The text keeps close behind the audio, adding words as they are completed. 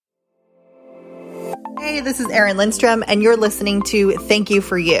Hey, this is Erin Lindstrom, and you're listening to Thank You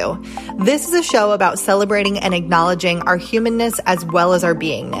For You. This is a show about celebrating and acknowledging our humanness as well as our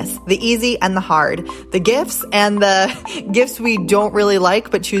beingness, the easy and the hard, the gifts and the gifts we don't really like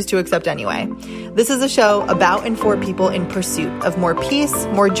but choose to accept anyway. This is a show about and for people in pursuit of more peace,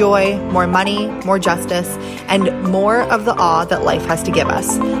 more joy, more money, more justice, and more of the awe that life has to give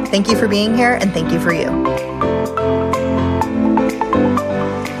us. Thank you for being here, and thank you for you.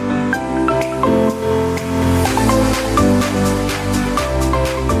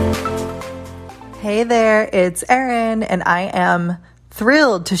 Hey there, it's Erin, and I am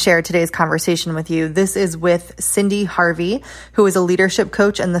thrilled to share today's conversation with you. This is with Cindy Harvey, who is a leadership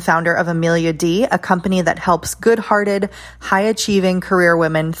coach and the founder of Amelia D, a company that helps good-hearted, high-achieving career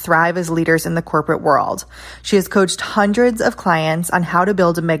women thrive as leaders in the corporate world. She has coached hundreds of clients on how to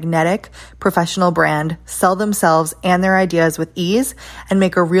build a magnetic, professional brand, sell themselves and their ideas with ease, and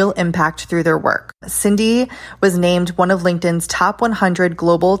make a real impact through their work. Cindy was named one of LinkedIn's top 100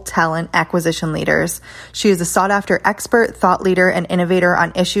 global talent acquisition leaders. She is a sought-after expert, thought leader, and innovator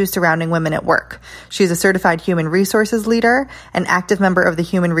on issues surrounding women at work. She's a certified human resources leader, an active member of the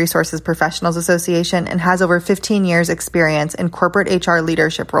Human Resources Professionals Association, and has over 15 years experience in corporate HR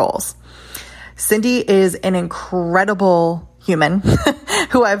leadership roles. Cindy is an incredible human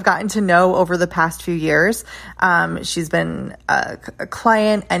who I've gotten to know over the past few years. She's been a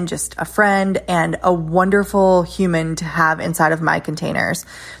client and just a friend and a wonderful human to have inside of my containers.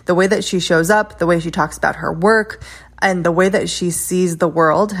 The way that she shows up, the way she talks about her work, and the way that she sees the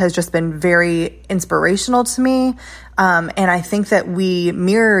world has just been very inspirational to me. And I think that we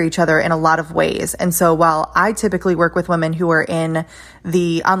mirror each other in a lot of ways. And so while I typically work with women who are in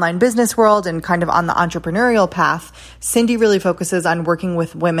the online business world and kind of on the entrepreneurial path, Cindy really focuses on working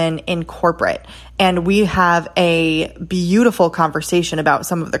with women in corporate. And we have a beautiful conversation about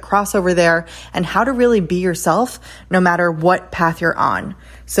some of the crossover there and how to really be yourself no matter what path you're on.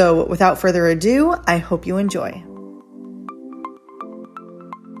 So without further ado, I hope you enjoy.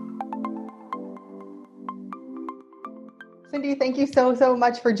 Cindy, thank you so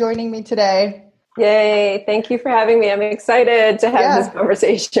much for joining me today. Yay. Thank you for having me. I'm excited to have this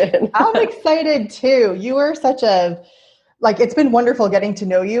conversation. I'm excited too. You are it's been wonderful getting to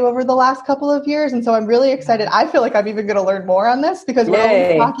know you over the last couple of years. And so I'm really excited. I feel like I'm even going to learn more on this because we're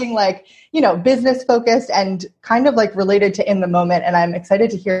always talking business focused and kind of related to in the moment. And I'm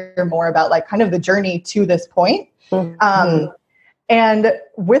excited to hear more about kind of the journey to this point. Mm-hmm. And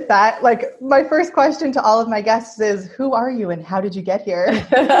with that, my first question to all of my guests is, who are you and how did you get here?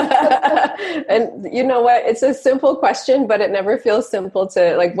 And you know what? It's a simple question, but it never feels simple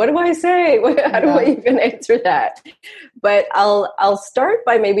to what do I say? How do I even answer that? But I'll start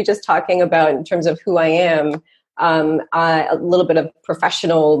by maybe just talking about in terms of who I am. A little bit of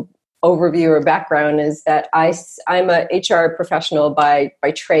professional overview or background is that I'm a HR professional by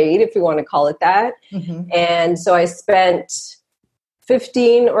trade, if we want to call it that. Mm-hmm. And so I spent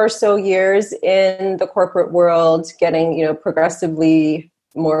 15 or so years in the corporate world, getting, progressively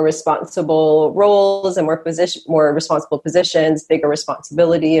more responsible roles and more responsible positions, bigger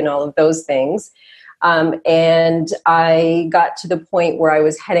responsibility and all of those things. And I got to the point where I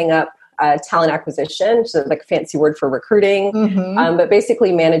was heading up talent acquisition, so a fancy word for recruiting, mm-hmm. But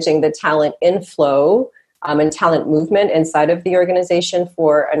basically managing the talent inflow and talent movement inside of the organization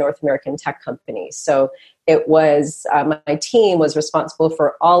for a North American tech company. So it was, my team was responsible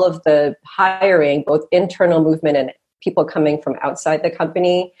for all of the hiring, both internal movement and people coming from outside the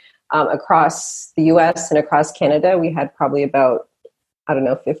company across the US and across Canada. We had probably about,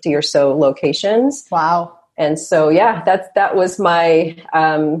 50 or so locations. Wow. And so, that was my,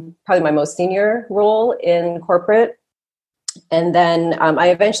 probably my most senior role in corporate. And then I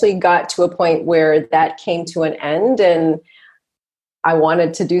eventually got to a point where that came to an end and I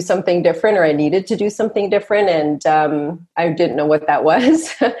wanted to do something different, or I needed to do something different. And I didn't know what that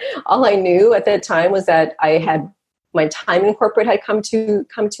was. All I knew at that time was that my time in corporate had come to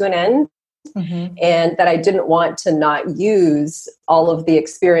an end. Mm-hmm. And that I didn't want to not use all of the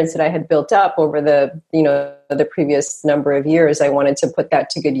experience that I had built up over the previous number of years. I wanted to put that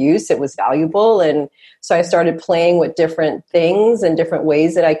to good use. It was valuable. And so I started playing with different things and different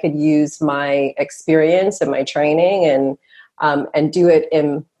ways that I could use my experience and my training and do it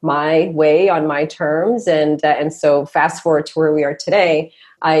in my way, on my terms. And so fast forward to where we are today,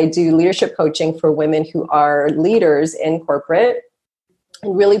 I do leadership coaching for women who are leaders in corporate,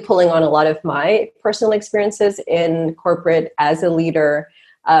 and really pulling on a lot of my personal experiences in corporate as a leader,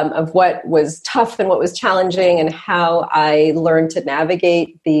 of what was tough and what was challenging and how I learned to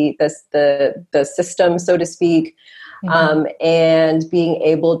navigate the system, so to speak, And being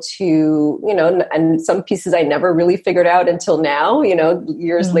able to, and some pieces I never really figured out until now,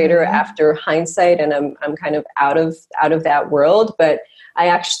 years later after hindsight, and I'm kind of out of that world. But I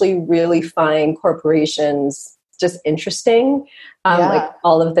actually really find corporations just interesting. Like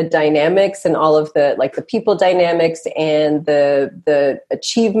all of the dynamics and all of the people dynamics and the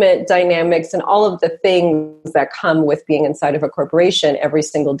achievement dynamics and all of the things that come with being inside of a corporation every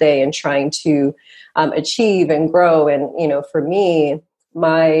single day and trying to achieve and grow. And, for me,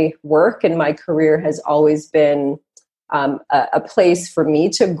 my work and my career has always been a place for me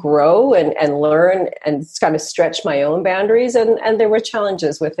to grow and learn and kind of stretch my own boundaries. And there were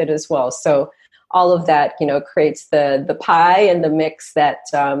challenges with it as well. So all of that, creates the pie and the mix that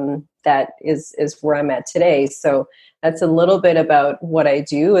is where I'm at today. So that's a little bit about what I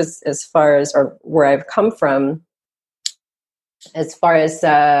do as far as, or where I've come from. As far as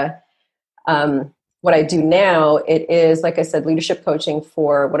what I do now, it is, like I said, leadership coaching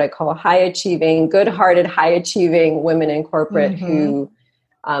for what I call high-achieving, good-hearted, high-achieving women in corporate who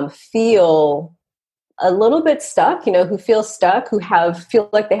feel a little bit stuck, who feel stuck, who feel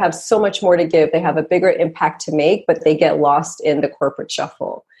like they have so much more to give. They have a bigger impact to make, but they get lost in the corporate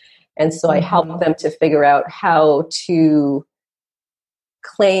shuffle. And so I help them to figure out how to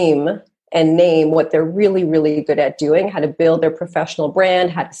claim and name what they're really, really good at doing, how to build their professional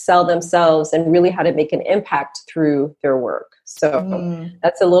brand, how to sell themselves, and really how to make an impact through their work. So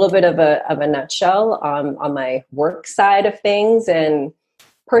that's a little bit of a nutshell on my work side of things. And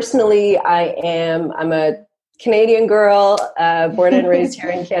personally, I'm a Canadian girl, born and raised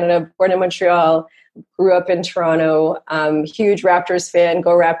here in Canada, born in Montreal, grew up in Toronto, huge Raptors fan.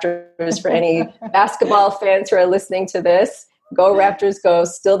 Go Raptors for any basketball fans who are listening to this. Go Raptors, go!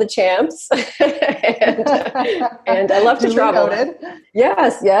 Still the champs, and I love to travel.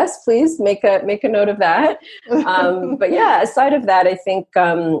 Yes, please make a note of that. But yeah, aside of that, I think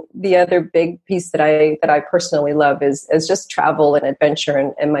the other big piece that I personally love is just travel and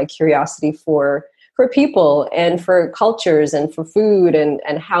adventure and my curiosity for people and for cultures and for food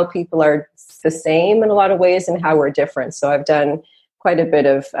and how people are the same in a lot of ways and how we're different. So I've done quite a bit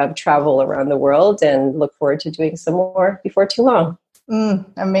of travel around the world and look forward to doing some more before too long.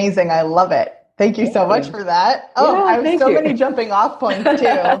 Amazing. I love it. Thank you so much for that. I have so many jumping off points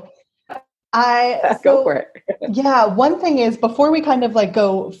too. Go for it. Yeah. One thing is, before we kind of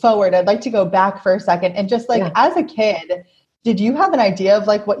go forward, I'd like to go back for a second and just as a kid, did you have an idea of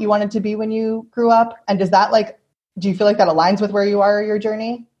what you wanted to be when you grew up? And does that do you feel like that aligns with where you are, your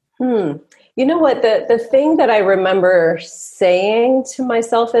journey? You know what, the thing that I remember saying to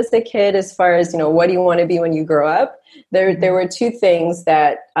myself as a kid, as far as, what do you want to be when you grow up? There were two things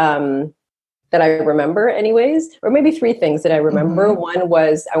that I remember anyways, or maybe three things that I remember. One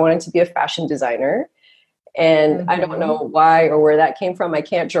was I wanted to be a fashion designer. And I don't know why or where that came from. I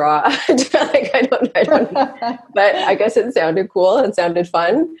can't draw. I don't know. But I guess it sounded cool and sounded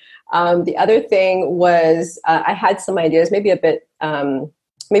fun. The other thing was I had some ideas, maybe a bit,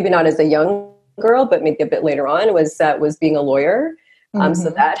 maybe not as a young girl, but maybe a bit later on, was being a lawyer. So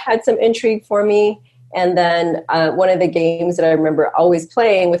that had some intrigue for me. And then one of the games that I remember always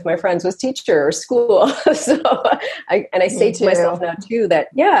playing with my friends was teacher or school. So I say to myself now too that,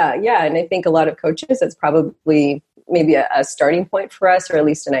 and I think a lot of coaches, that's probably maybe a starting point for us, or at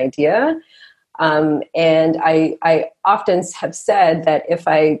least an idea. And I often have said that if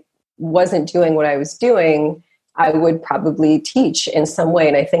I wasn't doing what I was doing, I would probably teach in some way.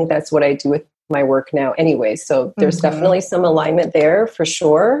 And I think that's what I do with my work now anyway. So there's definitely some alignment there for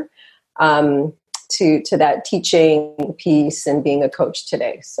sure. To that teaching piece and being a coach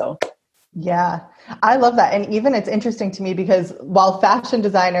today. So yeah, I love that. And even it's interesting to me because while fashion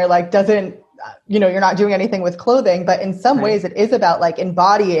designer doesn't, you're not doing anything with clothing, but in some ways it is about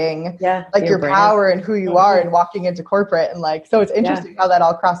embodying your power and who you are and walking into corporate. And so it's interesting how that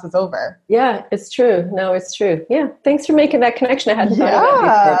all crosses over. Yeah, it's true. No, it's true. Yeah. Thanks for making that connection. I hadn't thought of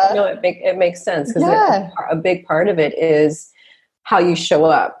that before. It makes sense because a big part of it is how you show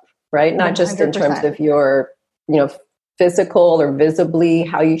up. Right? Not 100%. Just in terms of your, physical or visibly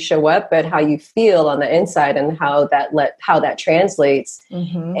how you show up, but how you feel on the inside and how that translates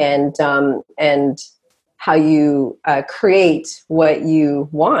and how you create what you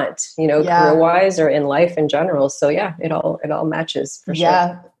want, career-wise or in life in general. So yeah, it all matches for sure.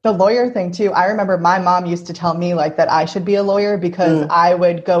 Yeah. The lawyer thing too. I remember my mom used to tell me like that I should be a lawyer because I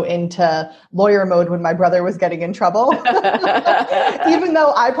would go into lawyer mode when my brother was getting in trouble. Even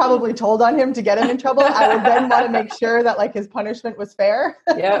though I probably told on him to get him in trouble, I would then want to make sure that like his punishment was fair.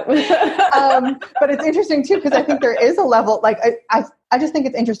 Yeah. But it's interesting too, because I think there is a level, like I just think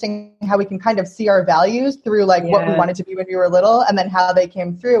it's interesting how we can kind of see our values through like what we wanted to be when we were little and then how they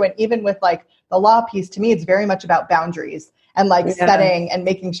came through. And even with like the law piece, to me, it's very much about boundaries and like setting and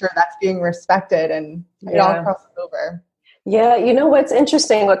making sure that's being respected, and it all crosses over. Yeah. You know, what's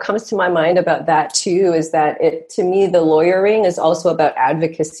interesting, what comes to my mind about that too, is that to me, the lawyering is also about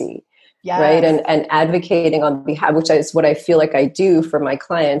advocacy. Yes. Right. And advocating on behalf, which is what I feel like I do for my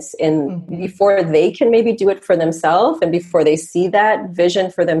clients before they can maybe do it for themselves, and before they see that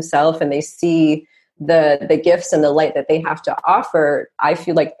vision for themselves and they see the gifts and the light that they have to offer. I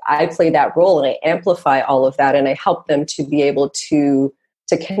feel like I play that role and I amplify all of that and I help them to be able to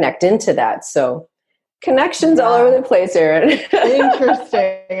connect into that. So connections all over the place, Erin.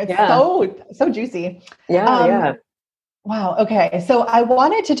 Interesting. It's so juicy. Yeah. Wow. Okay. So I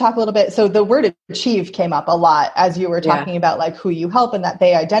wanted to talk a little bit. So the word achieve came up a lot as you were talking about like who you help and that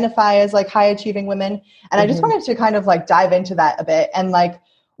they identify as like high achieving women. And I just wanted to kind of like dive into that a bit and like,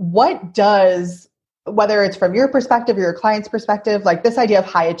 what does, whether it's from your perspective or your client's perspective, like this idea of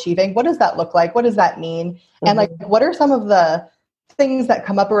high achieving, what does that look like? What does that mean? And like, what are some of the things that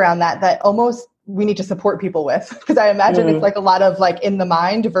come up around that almost we need to support people with? Because I imagine it's like a lot of like in the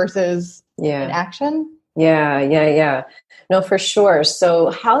mind versus in action. Yeah. No, for sure. So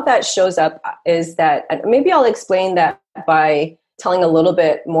how that shows up is that, maybe I'll explain that by telling a little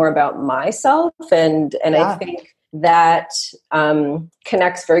bit more about myself. And I think that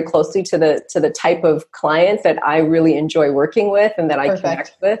connects very closely to the type of clients that I really enjoy working with and that I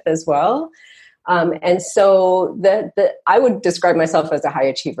connect with as well. And so I would describe myself as a high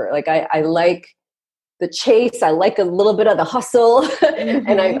achiever. Like I like the chase. I like a little bit of the hustle.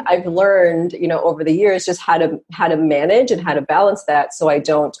 And I've learned, over the years, just how to manage and how to balance that so I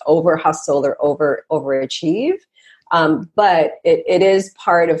don't over hustle or overachieve. But it is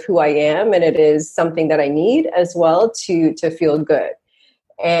part of who I am, and it is something that I need as well to feel good.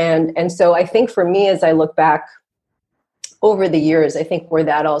 And so I think for me, as I look back over the years, I think where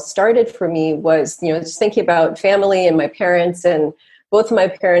that all started for me was, just thinking about family and my parents. And both of my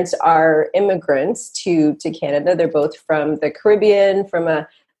parents are immigrants to Canada. They're both from the Caribbean, from a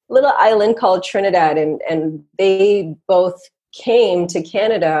little island called Trinidad. And they both came to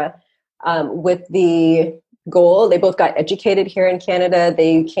Canada with the goal. They both got educated here in Canada.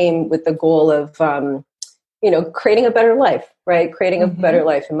 They came with the goal of, creating a better life, right? Creating a better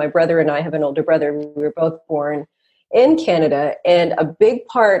life. And my brother and I have an older brother. We were both born in Canada. And a big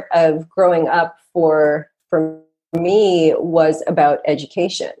part of growing up for me was about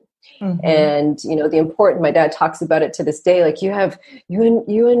education. And, my dad talks about it to this day, like you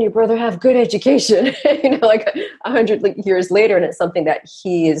and your brother have good education, like 100 years later. And it's something that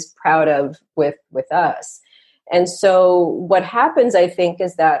he is proud of with us. And so what happens, I think,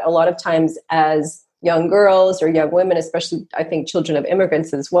 is that a lot of times as young girls or young women, especially I think children of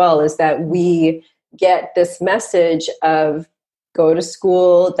immigrants as well, is that we get this message of go to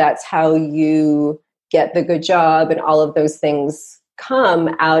school. That's how you get the good job. And all of those things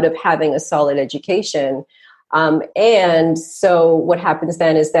come out of having a solid education. And so what happens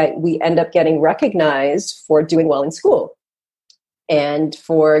then is that we end up getting recognized for doing well in school and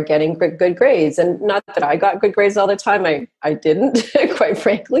for getting good grades. And not that I got good grades all the time. I didn't, quite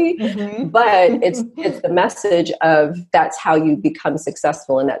frankly, but it's the message of that's how you become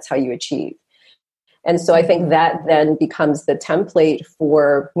successful and that's how you achieve. And so I think that then becomes the template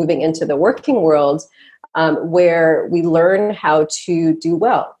for moving into the working world, where we learn how to do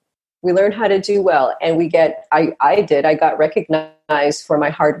well. We learn how to do well. And I got recognized for my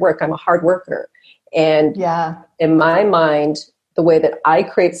hard work. I'm a hard worker. And in my mind, the way that I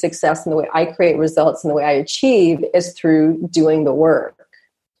create success and the way I create results and the way I achieve is through doing the work,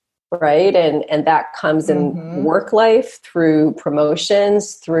 right? And that comes in work life, through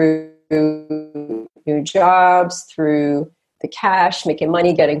promotions, through new jobs, through the cash, making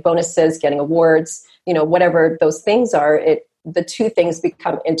money, getting bonuses, getting awards, whatever those things are. The two things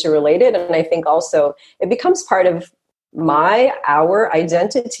become interrelated. And I think also it becomes part of our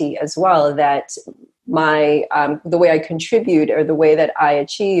identity as well, that the way I contribute or the way that I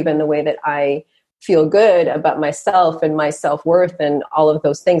achieve and the way that I feel good about myself and my self-worth and all of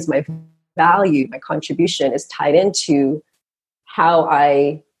those things, my value, my contribution is tied into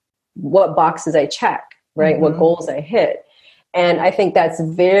what boxes I check, right? What goals I hit. And I think that's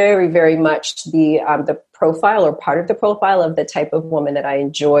very, very much the profile or part of the profile of the type of woman that I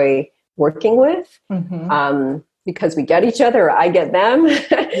enjoy working with. Because we get each other, or I get them.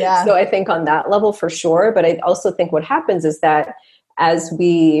 Yeah. So I think on that level for sure. But I also think what happens is that as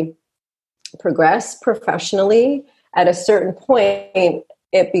we progress professionally, at a certain point,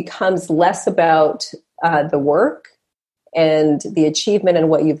 it becomes less about the work and the achievement and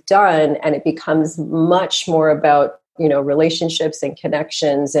what you've done. And it becomes much more about, relationships and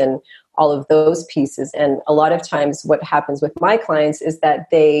connections and all of those pieces. And a lot of times what happens with my clients is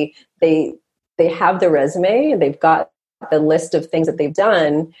that they have the resume and they've got the list of things that they've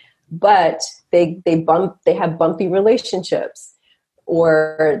done, but they have bumpy relationships,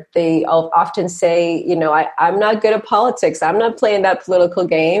 or I'll often say, I'm not good at politics. I'm not playing that political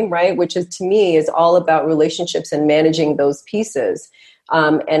game, right? Which is, to me, is all about relationships and managing those pieces.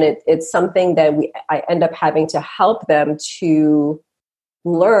 And it's something that I end up having to help them to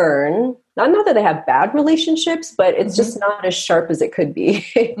learn. Not that they have bad relationships, but it's just not as sharp as it could be.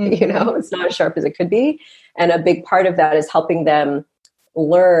 It's not as sharp as it could be. And a big part of that is helping them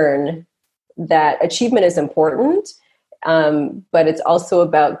learn that achievement is important, but it's also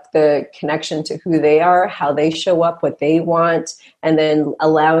about the connection to who they are, how they show up, what they want, and then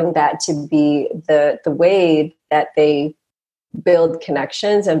allowing that to be the way that they build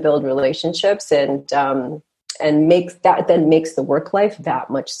connections and build relationships, and makes the work life that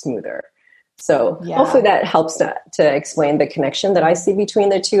much smoother. So hopefully that helps to explain the connection that I see between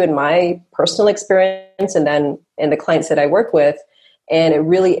the two in my personal experience and then in the clients that I work with. And it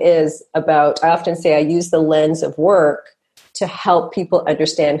really is about, I often say I use the lens of work to help people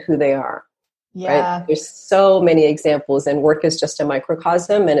understand who they are. Yeah. Right? There's so many examples, and work is just a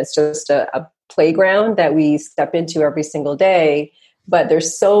microcosm, and it's just a playground that we step into every single day. But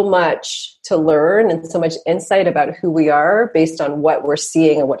there's so much to learn and so much insight about who we are based on what we're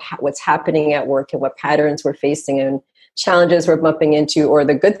seeing and what's happening at work and what patterns we're facing and challenges we're bumping into, or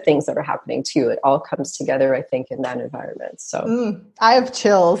the good things that are happening too. It all comes together, I think, in that environment. So I have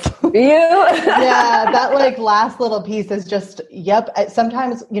chills. You? Yeah, that last little piece is just, yep.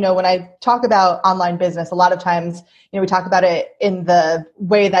 Sometimes, when I talk about online business, a lot of times, we talk about it in the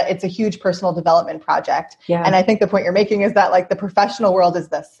way that it's a huge personal development project. Yeah. And I think the point you're making is that the professional world is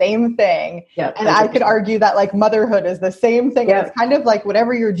the same thing. Yep, and 100%. I could argue that motherhood is the same thing. Yep. It's kind of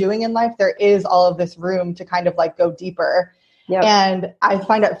whatever you're doing in life, there is all of this room to kind of go deeper. Yep. And I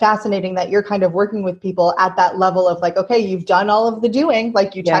find it fascinating that you're kind of working with people at that level of okay, you've done all of the doing,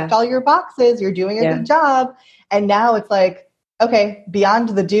 you checked all your boxes, you're doing a good job. And now it's okay, beyond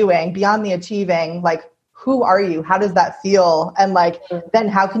the doing, beyond the achieving, who are you? How does that feel? And then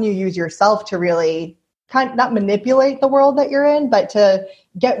how can you use yourself to really not manipulate the world that you're in, but to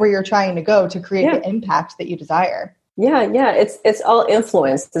get where you're trying to go to create the impact that you desire? Yeah. It's all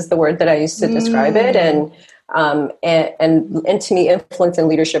influence is the word that I used to describe it. And to me, influence and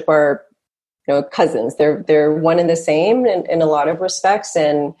leadership are, cousins. They're one and the same in a lot of respects.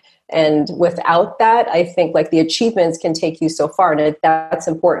 And without that, I think the achievements can take you so far. And that's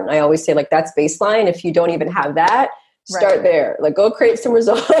important. I always say that's baseline. If you don't even have that, start there. Go create some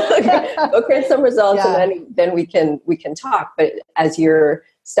results. Go create some results, and then we can talk. But as you're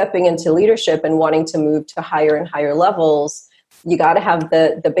stepping into leadership and wanting to move to higher and higher levels, you got to have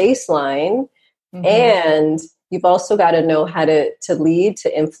the baseline. And you've also got to know how to lead,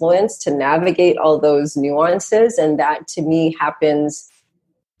 to influence, to navigate all those nuances. And that, to me, happens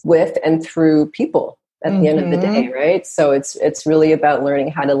with and through people at the end of the day, right? So it's really about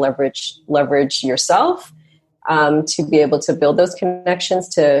learning how to leverage yourself to be able to build those connections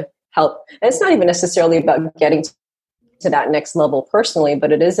to help. And it's not even necessarily about getting to that next level personally,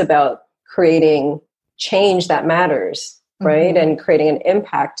 but it is about creating change that matters. Right. And creating an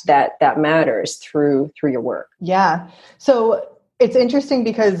impact that matters through your work. Yeah. So it's interesting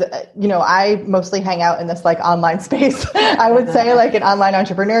because, I mostly hang out in this online space, I would say in online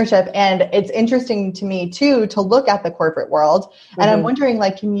entrepreneurship. And it's interesting to me too, to look at the corporate world. And I'm wondering,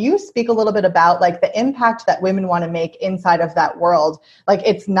 can you speak a little bit about the impact that women want to make inside of that world?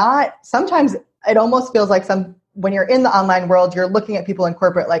 It's not, sometimes it almost feels when you're in the online world, you're looking at people in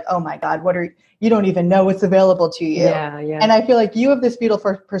corporate oh my God, you don't even know what's available to you. Yeah. And I feel you have this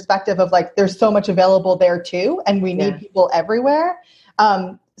beautiful perspective of there's so much available there too, and we need people everywhere.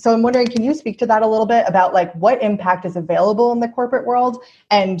 So I'm wondering, can you speak to that a little bit about what impact is available in the corporate world,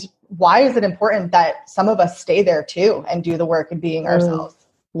 and why is it important that some of us stay there too and do the work of being ourselves?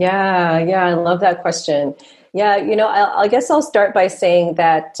 Yeah. I love that question. Yeah. I guess I'll start by saying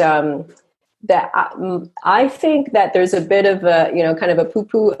that, that I think that there's a bit of a, kind of a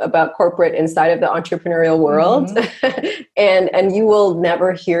poo-poo about corporate inside of the entrepreneurial world. Mm-hmm. and you will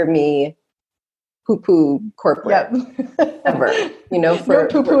never hear me poo-poo corporate. Yep. Ever. No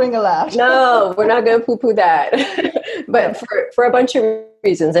poo-pooing allowed. No, we're not going to poo-poo that. But for a bunch of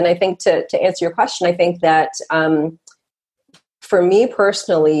reasons. And I think to answer your question, I think that for me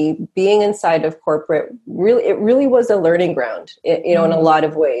personally, being inside of corporate, it really was a learning ground, in a lot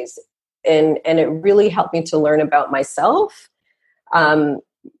of ways. And it really helped me to learn about myself. For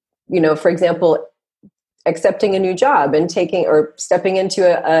example, accepting a new job and taking or stepping into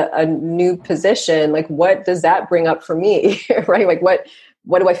a new position, like what does that bring up for me, right? Like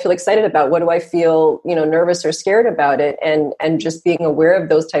what do I feel excited about? What do I feel, nervous or scared about it? And just being aware of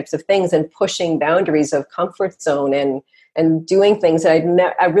those types of things and pushing boundaries of comfort zone and doing things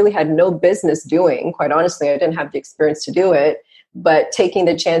that I really had no business doing. Quite honestly, I didn't have the experience to do it. But taking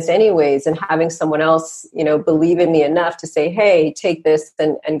the chance anyways and having someone else, believe in me enough to say, hey, take this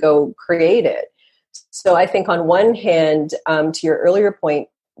and go create it. So I think on one hand, to your earlier point,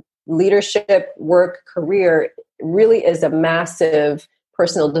 leadership, work, career really is a massive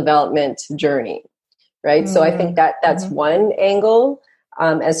personal development journey, right? Mm-hmm. So I think that's mm-hmm. one angle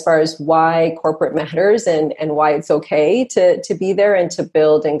as far as why corporate matters and why it's okay to be there and to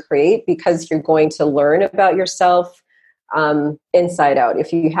build and create, because you're going to learn about yourself inside out.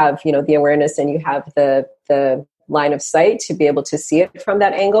 If you have, the awareness and you have the line of sight to be able to see it from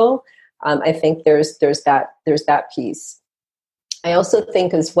that angle, I think there's that piece. I also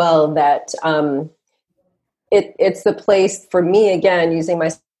think as well that it's the place for me, again, using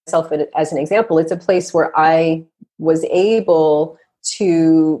myself as an example, it's a place where I was able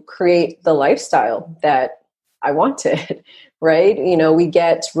to create the lifestyle that I wanted. Right? We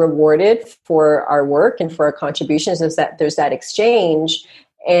get rewarded for our work and for our contributions. There's that exchange.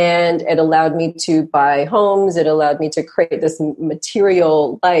 And it allowed me to buy homes. It allowed me to create this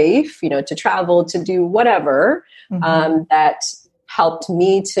material life, to travel, to do whatever, mm-hmm. That helped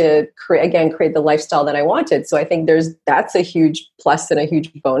me to create the lifestyle that I wanted. So I think that's a huge plus and a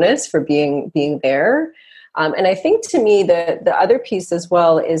huge bonus for being there. And I think to me, the other piece as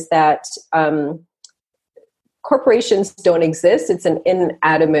well is that, corporations don't exist. It's an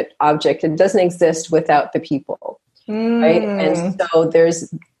inanimate object. It doesn't exist without the people, right? And so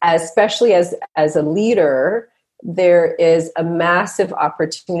there's, especially as a leader, there is a massive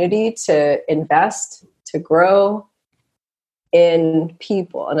opportunity to invest, to grow in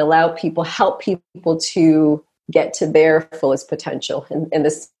people and help people to get to their fullest potential. In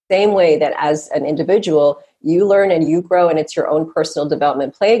the same way that as an individual, you learn and you grow and it's your own personal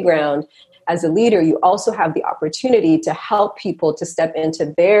development playground. As a leader, you also have the opportunity to help people to step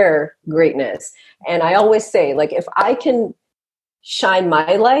into their greatness. And I always say, like, if I can shine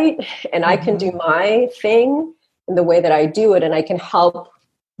my light and I can do my thing in the way that I do it, and I can help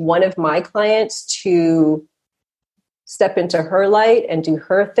one of my clients to step into her light and do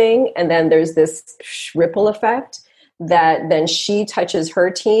her thing, and then there's this ripple effect that then she touches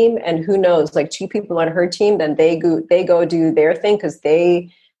her team, and who knows, like 2 people on her team, then they go do their thing because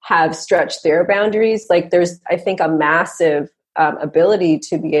they have stretched their boundaries. Like there's, I think, a massive ability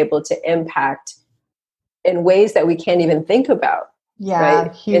to be able to impact in ways that we can't even think about. Yeah,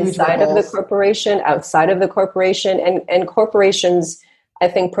 right? Inside of the corporation, outside of the corporation, and corporations, I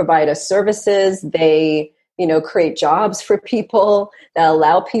think, provide us services. They, create jobs for people that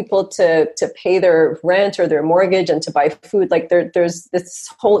allow people to pay their rent or their mortgage and to buy food. Like there's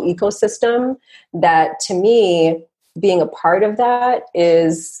this whole ecosystem that, to me, being a part of that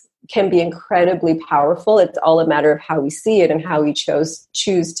can be incredibly powerful. It's all a matter of how we see it and how we choose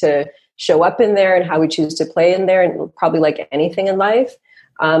to show up in there and how we choose to play in there, and probably like anything in life.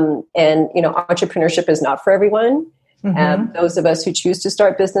 And entrepreneurship is not for everyone. Mm-hmm. Those of us who choose to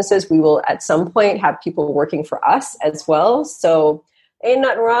start businesses, we will at some point have people working for us as well. So ain't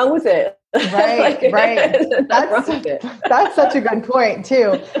nothing wrong with it. Right, right. That's such a good point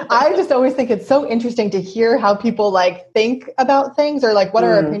too. I just always think it's so interesting to hear how people like think about things, or like what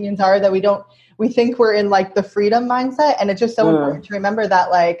our opinions are, that we think we're in like the freedom mindset. And it's just so important to remember that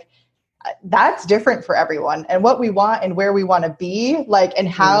like, that's different for everyone, and what we want and where we want to be, like, and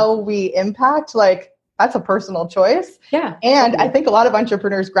how we impact, like, that's a personal choice. Yeah. And I think a lot of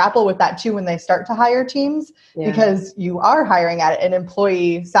entrepreneurs grapple with that too when they start to hire teams, because you are hiring at an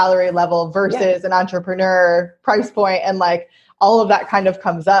employee salary level versus an entrepreneur price point, and like all of that kind of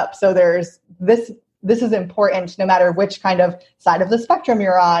comes up. So there's this is important no matter which kind of side of the spectrum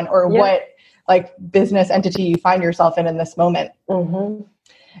you're on, or what like business entity you find yourself in this moment. Mm-hmm.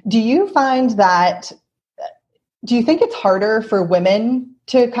 Do you think it's harder for women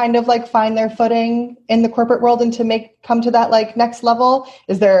to kind of like find their footing in the corporate world and to come to that like next level?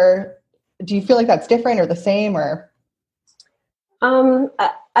 Do you feel like that's different or the same or?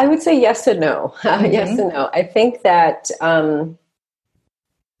 I would say yes and no. Yes and no. I think that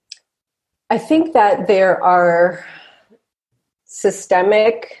there are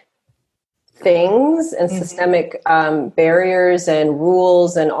systemic things and systemic barriers and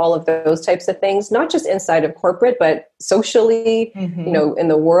rules and all of those types of things, not just inside of corporate, but socially, you know, in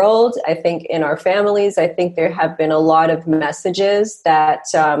the world. I think in our families, I think there have been a lot of messages that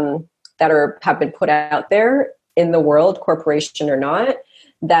have been put out there in the world, corporation or not,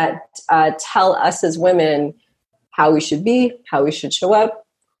 that tell us as women how we should be, how we should show up,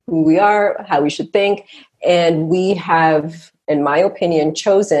 who we are, how we should think. And we have, in my opinion,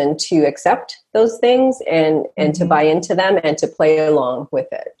 chosen to accept those things and to buy into them and to play along with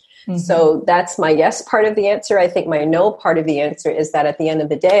it. So that's my yes part of the answer. I think my no part of the answer is that at the end of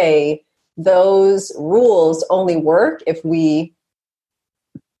the day, those rules only work if we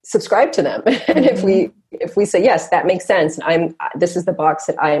subscribe to them. And if we say, yes, that makes sense. And this is the box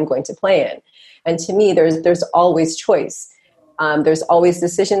that I am going to play in. And to me, there's always choice. There's always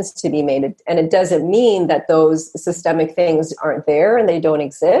decisions to be made. And it doesn't mean that those systemic things aren't there and they don't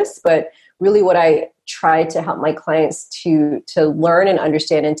exist. But really what I try to help my clients to learn and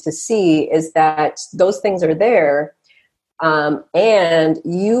understand and to see is that those things are there. And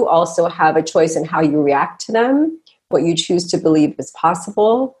you also have a choice in how you react to them, what you choose to believe is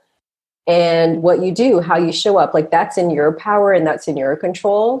possible, and what you do, how you show up. Like that's in your power and that's in your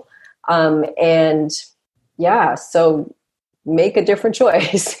control. So make a different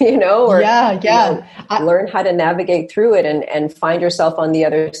choice, you know, or learn how to navigate through it and find yourself on the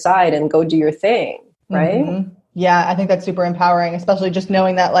other side and go do your thing. Right. Yeah. I think that's super empowering, especially just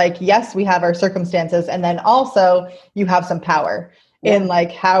knowing that like, yes, we have our circumstances. And then also you have some power in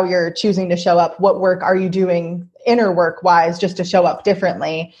like how you're choosing to show up. What work are you doing inner work wise, just to show up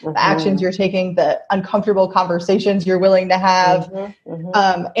differently, the actions you're taking, the uncomfortable conversations you're willing to have.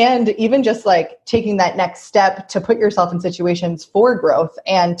 And even just like taking that next step to put yourself in situations for growth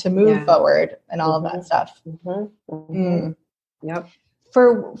and to move forward and all of that stuff. Yep.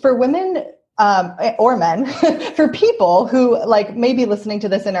 For women, or men, for people who like maybe listening to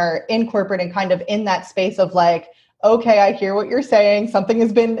this and are in corporate and kind of in that space of like, okay, I hear what you're saying. Something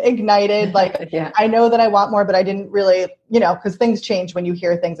has been ignited. Like, I know that I want more, but I didn't really, you know, because things change when you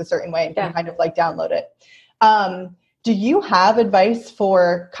hear things a certain way and can kind of like download it. Do you have advice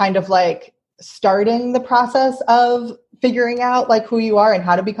for kind of like starting the process of figuring out like who you are and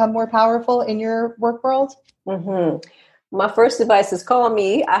how to become more powerful in your work world? My first advice is call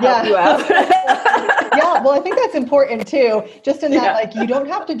me. I'll help you out. Well, I think that's important too. Just in that, like, you don't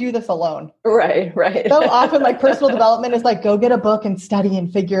have to do this alone. Right. So often, like, personal development is like, go get a book and study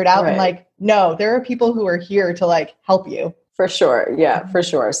and figure it out. And like, no, there are people who are here to like help you. For sure. Yeah, for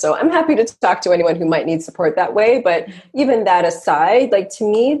sure. So I'm happy to talk to anyone who might need support that way. But even that aside, like to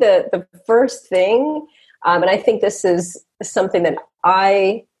me, the first thing, and I think this is something that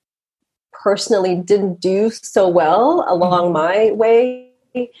I personally didn't do so well along my way,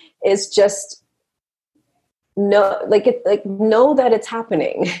 is just know that it's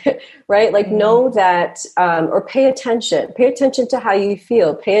happening, right? Like know that, or pay attention to how you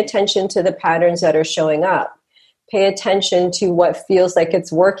feel, pay attention to the patterns that are showing up, pay attention to what feels like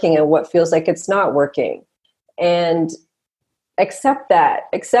it's working and what feels like it's not working, and accept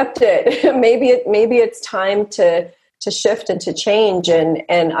it. maybe it's time to shift and to change.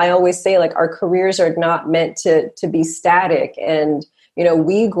 And I always say, like, our careers are not meant to be static, and, you know,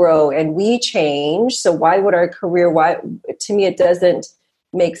 we grow and we change. So why would our career, to me, it doesn't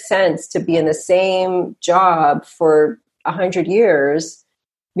make sense to be in the same job for 100 years,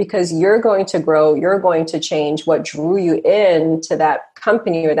 because you're going to grow, you're going to change. What drew you into that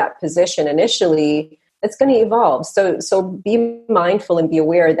company or that position initially, it's going to evolve. So be mindful and be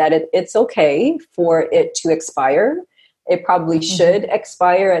aware that it's okay for it to expire. It probably should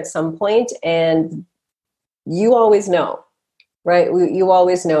expire at some point, and you always know, right? You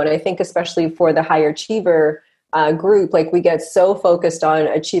always know. And I think especially for the high achiever group, like, we get so focused on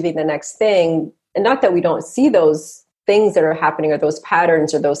achieving the next thing, and not that we don't see those things that are happening or those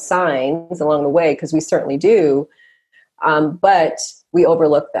patterns or those signs along the way, because we certainly do, but we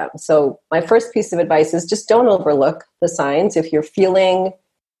overlook them. So my first piece of advice is just don't overlook the signs. If you're feeling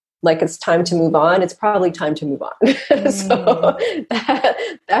like it's time to move on, it's probably time to move on. So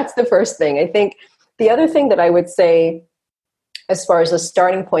that's the first thing. I think the other thing that I would say, as far as a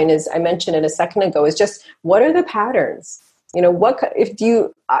starting point, is, I mentioned it a second ago, is just, what are the patterns? You know,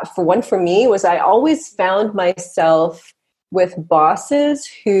 for me was, I always found myself with bosses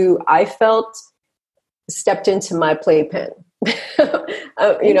who I felt stepped into my playpen,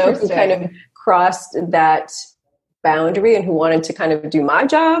 who kind of crossed that boundary and who wanted to kind of do my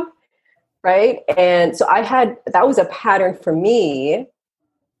job. Right. And so that was a pattern for me.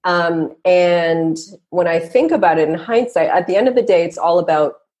 And when I think about it in hindsight, at the end of the day, it's all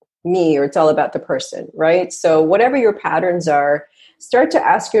about me, or it's all about the person. Right. So whatever your patterns are, start to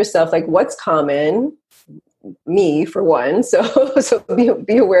ask yourself, like, what's common? Me, for one. So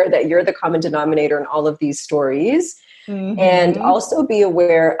be aware that you're the common denominator in all of these stories. Mm-hmm. And also be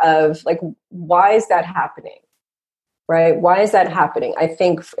aware of, like, why is that happening? Right? Why is that happening? I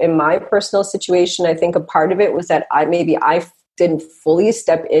think in my personal situation, I think a part of it was that I didn't fully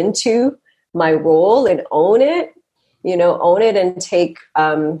step into my role and own it and take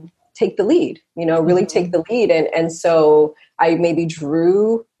the lead, really take the lead. And so I maybe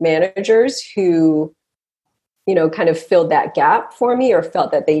drew managers who, kind of filled that gap for me, or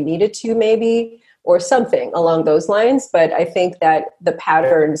felt that they needed to, maybe, or something along those lines. But I think that the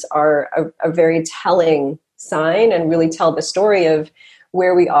patterns are a very telling sign, and really tell the story of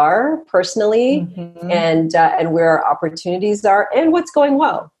where we are personally, and where our opportunities are, and what's going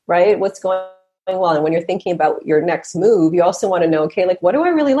well, right? What's going well. And when you're thinking about your next move, you also want to know, okay, like, what do I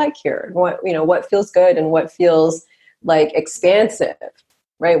really like here? What feels good, and what feels like expansive,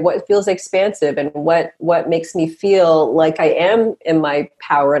 right? What feels expansive, and what makes me feel like I am in my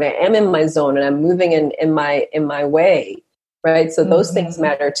power, and I am in my zone, and I'm moving in my way. Right. So those things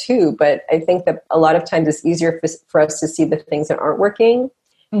matter too. But I think that a lot of times it's easier for us to see the things that aren't working.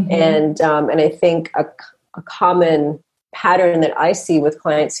 And I think a common pattern that I see with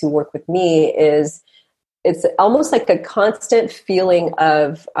clients who work with me is it's almost like a constant feeling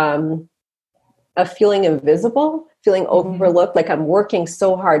of feeling invisible, feeling overlooked, like I'm working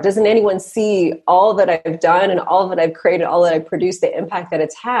so hard. Doesn't anyone see all that I've done and all that I've created, all that I've produced, the impact that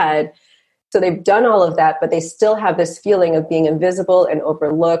it's had? So they've done all of that, but they still have this feeling of being invisible and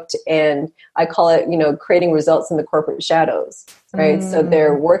overlooked. And I call it, creating results in the corporate shadows, right? So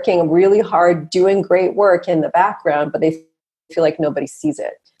they're working really hard, doing great work in the background, but they feel like nobody sees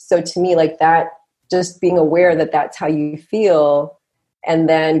it. So to me, like that, just being aware that that's how you feel, and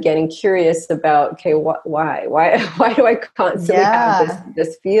then getting curious about, okay, why do I constantly have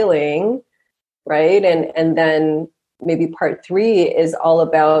this feeling, right? And then maybe part 3 is all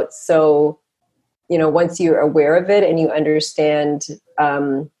about, so, once you're aware of it and you understand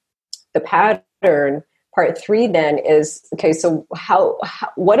the pattern, part 3 then is, okay, so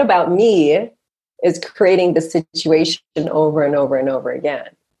what about me is creating the situation over and over and over again,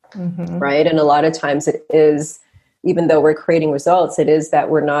 right? And a lot of times it is, even though we're creating results, it is that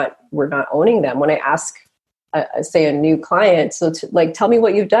we're not owning them. When I ask, say, a new client, so tell me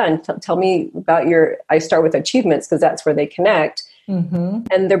what you've done. Tell me about I start with achievements, because that's where they connect.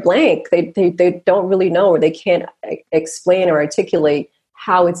 And they're blank. They don't really know, or they can't explain or articulate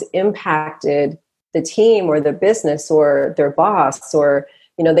how it's impacted the team or the business or their boss, or,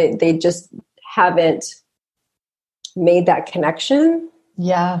 they just haven't made that connection.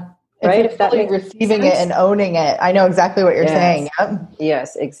 Yeah. Right. If that makes receiving sense. It and owning it. I know exactly what you're saying. Yep.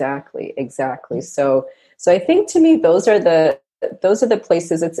 Yes, exactly. So I think, to me, those are the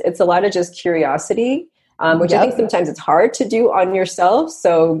places. It's a lot of just curiosity, which I think sometimes it's hard to do on yourself.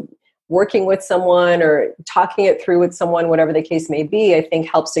 So working with someone or talking it through with someone, whatever the case may be, I think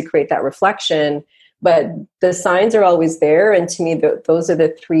helps to create that reflection. But the signs are always there. And to me, those are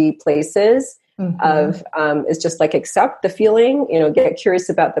the 3 places of, it's just like, accept the feeling, get curious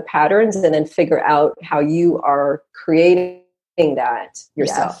about the patterns, and then figure out how you are creating that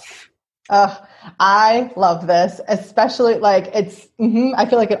yourself. Yes. I love this, especially like it's, I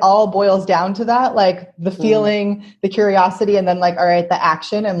feel like it all boils down to that, like the feeling, the curiosity, and then like, all right, the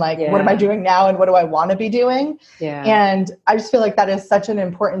action, and like, what am I doing now? And what do I want to be doing? Yeah. And I just feel like that is such an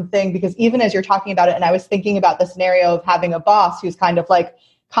important thing, because even as you're talking about it, and I was thinking about the scenario of having a boss who's kind of like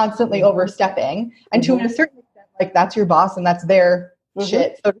constantly overstepping, and to a certain extent, like that's your boss and that's their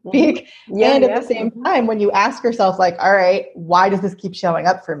shit, so to speak. And at the same time, when you ask yourself, like, all right, why does this keep showing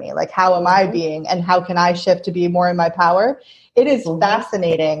up for me? Like, how am I being, and how can I shift to be more in my power? It is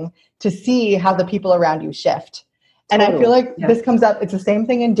fascinating to see how the people around you shift. And I feel like this comes up, it's the same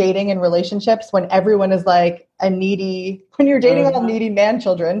thing in dating and relationships, when everyone is like when you're dating all needy man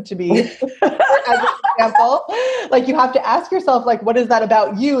children, to be, as an example, like you have to ask yourself, like, what is that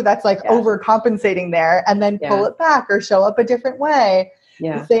about you that's like overcompensating there, and then pull it back or show up a different way.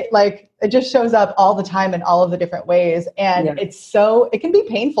 Yeah. Like it just shows up all the time in all of the different ways. And it can be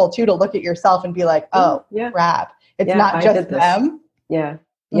painful too, to look at yourself and be like, oh, crap. It's not just them. Yeah.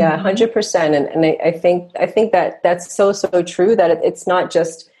 Yeah, 100%. And I think that that's so true, that it's not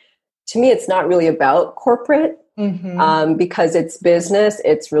just, to me, it's not really about corporate, because it's business,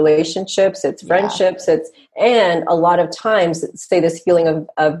 it's relationships, it's friendships, and a lot of times, say, this feeling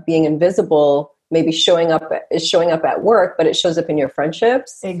of being invisible maybe showing up at work, but it shows up in your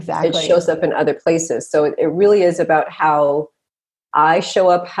friendships. Exactly. It shows up in other places. So it really is about how I show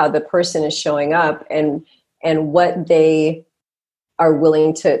up, how the person is showing up, and what they are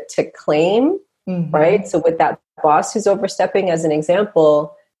willing to claim, right? So with that boss who's overstepping, as an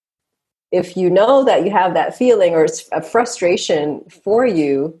example, if you know that you have that feeling or it's a frustration for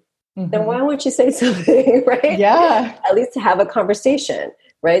you, then why won't you say something, right? Yeah. At least to have a conversation,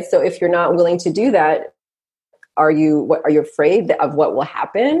 right? So if you're not willing to do that, are you afraid of what will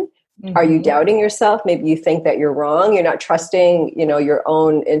happen? Are you doubting yourself? Maybe you think that you're wrong. You're not trusting, your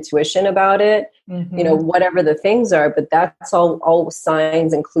own intuition about it, whatever the things are, but that's all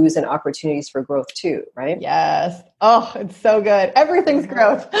signs and clues and opportunities for growth too, right? Yes. Oh, it's so good. Everything's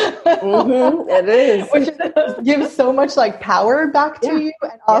growth. It is. Which gives so much power back to you.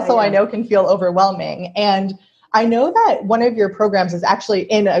 And also I know can feel overwhelming. And I know that one of your programs is actually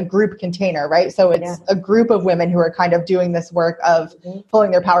in a group container, right? So it's a group of women who are kind of doing this work of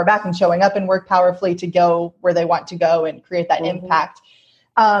pulling their power back and showing up and work powerfully to go where they want to go and create that impact.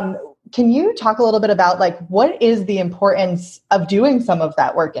 Can you talk a little bit about what is the importance of doing some of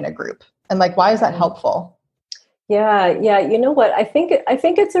that work in a group, and why is that helpful? Yeah. You know what? I think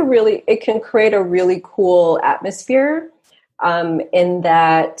it can create a really cool atmosphere, in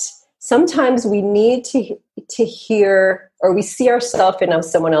that sometimes we need to hear, or we see ourselves in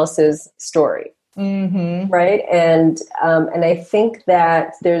someone else's story, right? And I think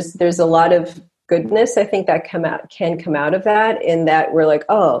that there's a lot of goodness, I think, that can come out of that, in that we're like,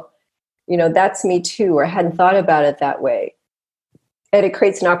 oh, that's me too, or I hadn't thought about it that way. And it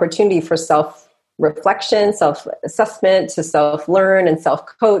creates an opportunity for self-reflection, self-assessment, to self-learn and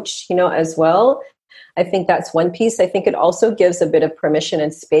self-coach, as well. I think that's one piece. I think it also gives a bit of permission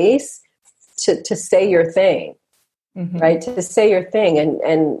and space to say your thing, right? To say your thing,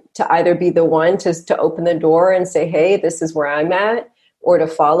 and to either be the one to open the door and say, hey, this is where I'm at, or to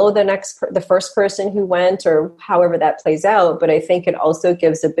follow the first person who went, or however that plays out. But I think it also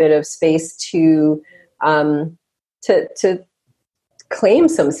gives a bit of space to claim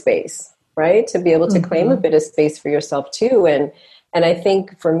some space, right? To be able to claim a bit of space for yourself too. And I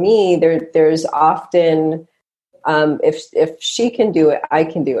think for me, there's often, if she can do it, I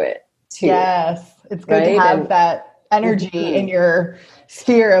can do it too. Yes. It's good to have that energy in your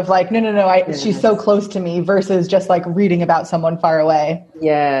sphere of no, she's so close to me, versus just reading about someone far away.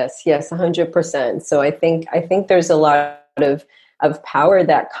 Yes, 100%. So I think there's a lot of power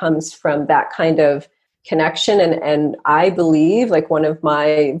that comes from that kind of connection. And I believe one of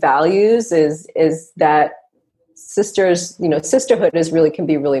my values is that sisterhood can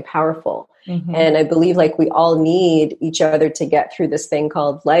be really powerful. And I believe we all need each other to get through this thing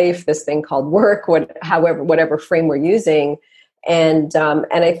called life, this thing called work, whatever frame we're using. And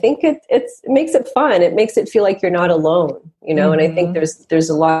I think it makes it fun. It makes it feel like you're not alone, and I think there's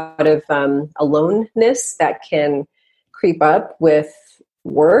a lot of aloneness that can creep up with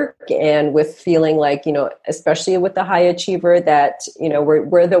work, and with feeling especially with the high achiever, that,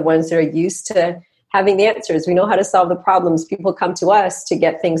 we're the ones that are used to having the answers. We know how to solve the problems. People come to us to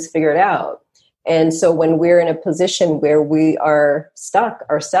get things figured out. And so when we're in a position where we are stuck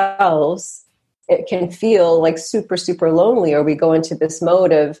ourselves, it can feel super, super lonely, or we go into this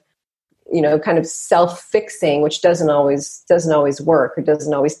mode of, kind of self-fixing, which doesn't always work, or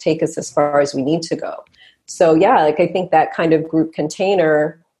doesn't always take us as far as we need to go. So I think that kind of group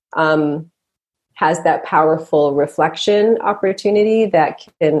container has that powerful reflection opportunity that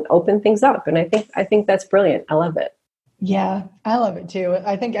can open things up. And I think that's brilliant. I love it. Yeah, I love it too.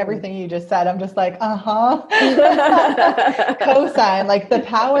 I think everything you just said, I'm just co-sign, the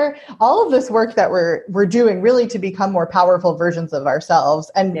power, all of this work that we're doing really to become more powerful versions of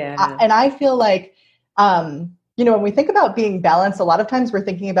ourselves. And, I feel when we think about being balanced, a lot of times we're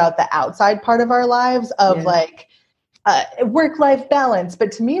thinking about the outside part of our lives of work-life balance.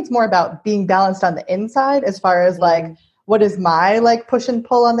 But to me, it's more about being balanced on the inside, as far as what is my push and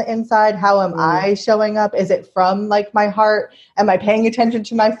pull on the inside? How am I showing up? Is it from my heart? Am I paying attention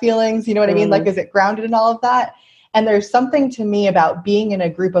to my feelings? You know what I mean? Is it grounded in all of that? And there's something to me about being in a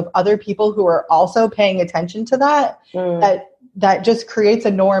group of other people who are also paying attention to that, that just creates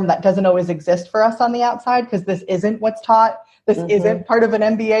a norm that doesn't always exist for us on the outside, because this isn't what's taught. This isn't part of an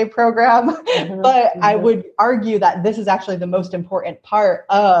MBA program. But I would argue that this is actually the most important part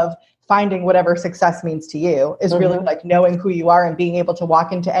of finding whatever success means to you is really like knowing who you are and being able to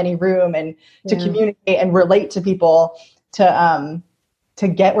walk into any room and to communicate and relate to people to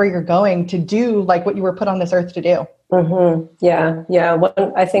get where you're going, to do like what you were put on this earth to do. Yeah.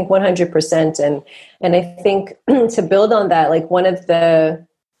 I think 100%. And I think to build on that, like one of the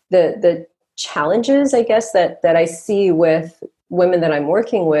challenges, I guess, that I see with women that I'm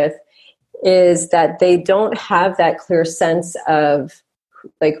working with is that they don't have that clear sense of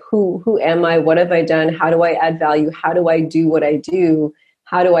like, who am I? What have I done? How do I add value? How do I do what I do?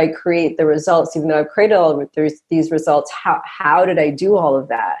 How do I create the results? Even though I've created all of these results, how did I do all of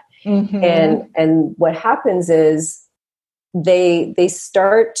that? And what happens is they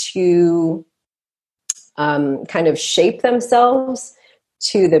start to kind of shape themselves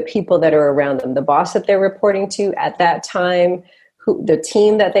to the people that are around them, the boss that they're reporting to at that time, the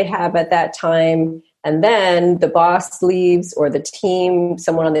team that they have at that time. And then the boss leaves, or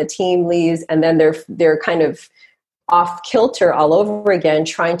someone on the team leaves, and then they're kind of off kilter all over again,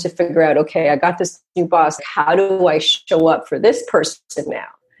 trying to figure out, okay, I got this new boss. How do I show up for this person now?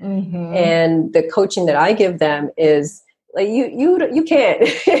 And the coaching that I give them is like, you can't,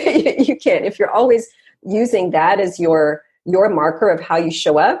 you can't. If you're always using that as your marker of how you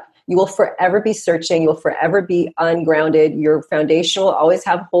show up, you will forever be searching. You'll forever be ungrounded. Your foundation will always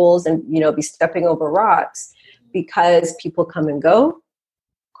have holes and, be stepping over rocks, because people come and go.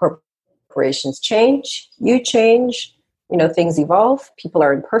 Corporations change, you change, things evolve, people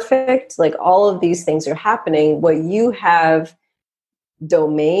are imperfect, like all of these things are happening. What you have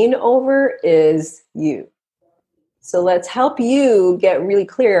domain over is you. So let's help you get really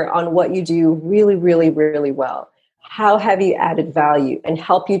clear on what you do really, really, really well. How have you added value, and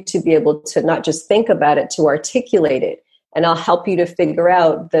help you to be able to not just think about it, to articulate it. And I'll help you to figure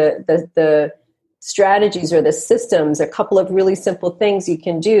out the strategies or the systems, a couple of really simple things you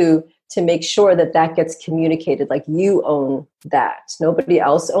can do to make sure that gets communicated. Like, you own that. Nobody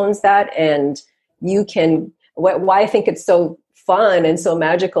else owns that. And you can, why I think it's so fun and so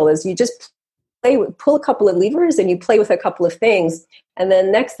magical is you just pull a couple of levers and you play with a couple of things. And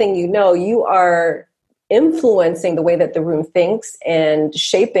then next thing you know, you are influencing the way that the room thinks and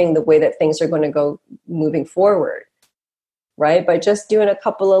shaping the way that things are going to go moving forward. Right? By just doing a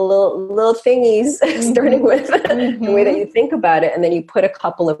couple of little thingies, starting with the way that you think about it. And then you put a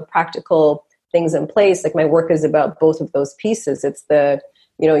couple of practical things in place. Like, my work is about both of those pieces. It's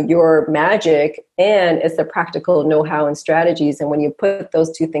your magic, and it's the practical know-how and strategies. And when you put those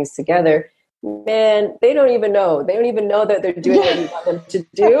two things together, man, they don't even know. They don't even know that they're doing what you want them to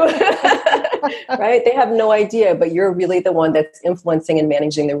do. Right? They have no idea, but you're really the one that's influencing and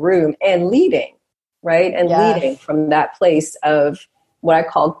managing the room and leading. Right? And leading from that place of what I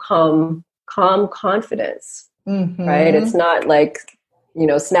call calm confidence. Right? It's not like,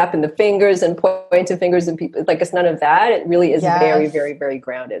 snapping the fingers and pointing fingers and people. Like, it's none of that. It really is very, very, very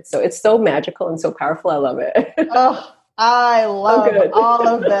grounded. So it's so magical and so powerful. I love it. Oh, I love all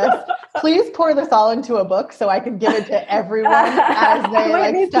of this. Please pour this all into a book so I can give it to everyone as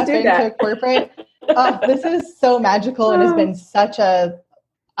they step into corporate. This is so magical and has been such that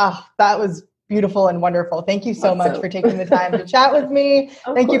was beautiful and wonderful. Thank you so much for taking the time to chat with me.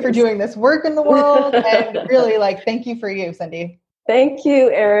 Thank you for doing this work in the world. And really, thank you for you, Cindy. Thank you,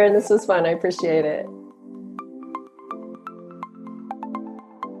 Erin. This was fun. I appreciate it.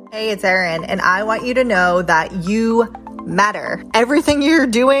 Hey, it's Erin, and I want you to know that you matter. Everything you're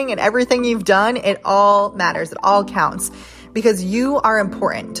doing and everything you've done, it all matters. It all counts. Because you are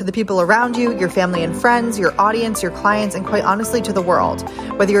important to the people around you, your family and friends, your audience, your clients, and quite honestly to the world.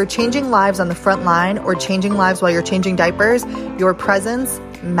 Whether you're changing lives on the front line or changing lives while you're changing diapers, your presence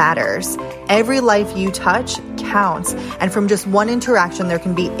matters. Every life you touch counts. And from just one interaction, there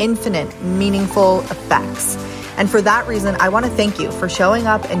can be infinite, meaningful effects. And for that reason, I want to thank you for showing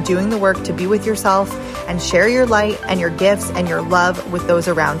up and doing the work to be with yourself and share your light and your gifts and your love with those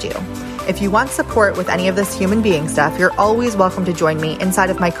around you. If you want support with any of this human being stuff, you're always welcome to join me inside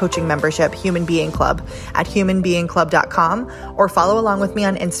of my coaching membership, Human Being Club, at humanbeingclub.com, or follow along with me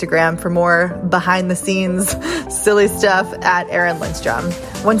on Instagram for more behind the scenes silly stuff at Erin Lindstrom.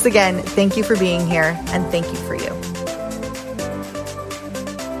 Once again, thank you for being here, and thank you for you.